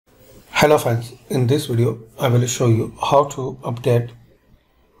Hello friends, in this video I will show you how to update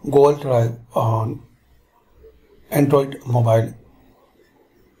Google Drive on Android mobile.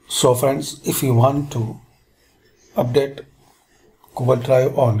 So friends, if you want to update Google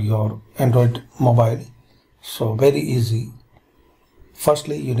Drive on your Android mobile, so very easy.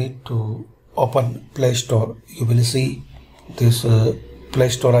 Firstly, you need to open Play Store. You will see this Play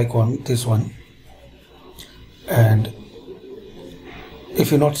Store icon, this one, and if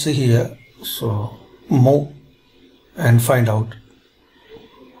you not see here, so move and find out,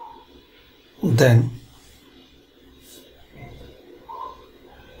 then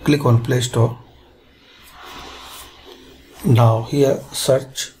click on Play Store. Now here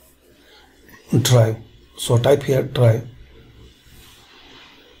search Drive, so type here Drive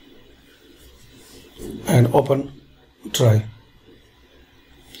and open Drive.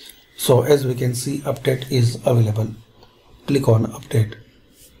 So as we can see, update is available. Click on update.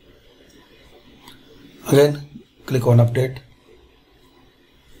 Again click on update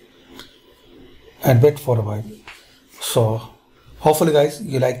and wait for a while. So hopefully guys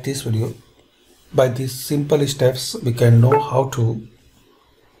you like this video. By these simple steps we can know how to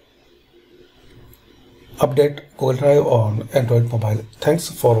update Google Drive on Android mobile. Thanks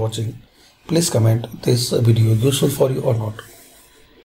for watching. Please comment this video useful for you or not.